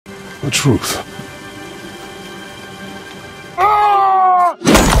the truth.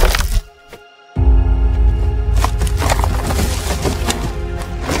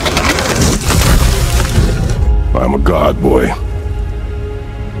 I'm a god, boy.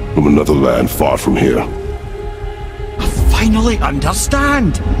 From another land far from here. I finally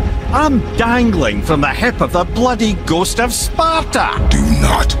understand. I'm dangling from the hip of the bloody ghost of Sparta. Do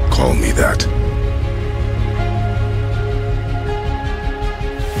not call me that.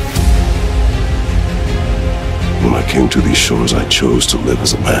 When I came to these shores, I chose to live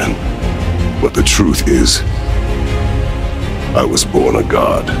as a man. But the truth is, I was born a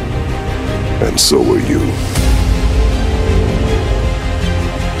god. And so were you.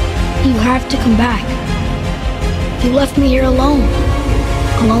 You have to come back. You left me here alone.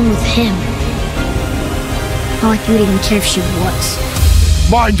 Alone with him. Not like you would even care if she was.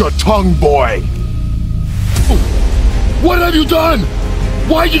 Mind your tongue, boy! What have you done?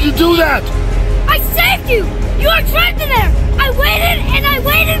 Why did you do that? I saved you! You were trapped in there! I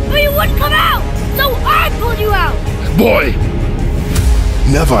waited, but you wouldn't come out! So I pulled you out! Boy!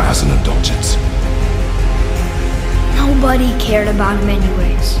 Never as an indulgence. Nobody cared about him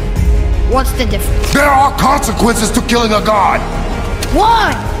anyways. What's the difference? There are consequences to killing a god!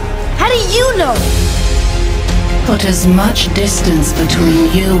 Why? How do you know? Put as much distance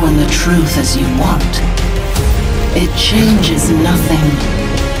between you and the truth as you want. It changes nothing.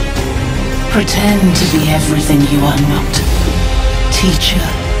 Pretend to be everything you are not. Teacher,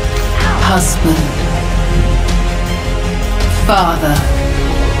 husband, father.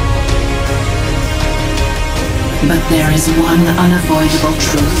 But there is one unavoidable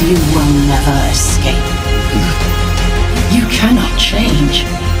truth you will never escape. You cannot change.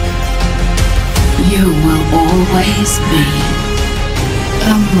 You will always be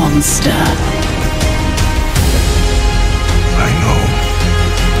a monster. I know.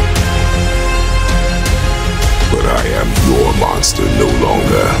 But I am your monster no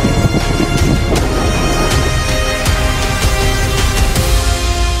longer.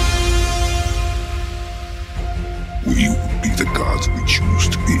 We will be the gods we choose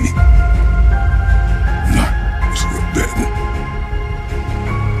to be. Not as we have been.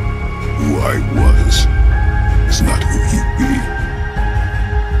 Who I was is not who you be.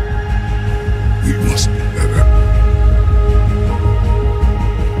 We must be better.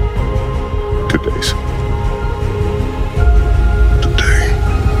 Today,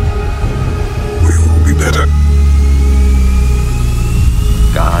 we will be better.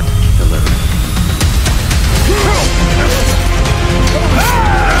 God delivered.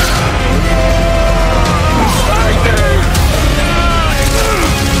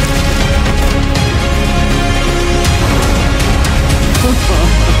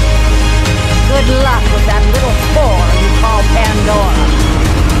 Good luck with that little whore you call Pandora.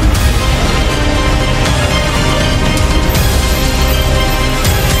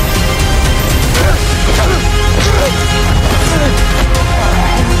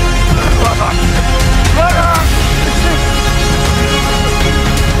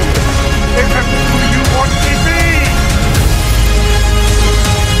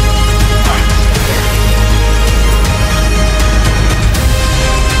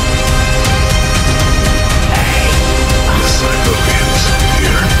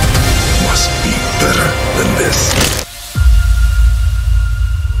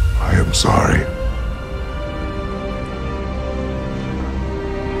 Sorry.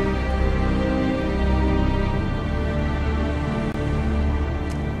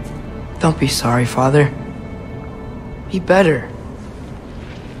 Don't be sorry, Father. Be better.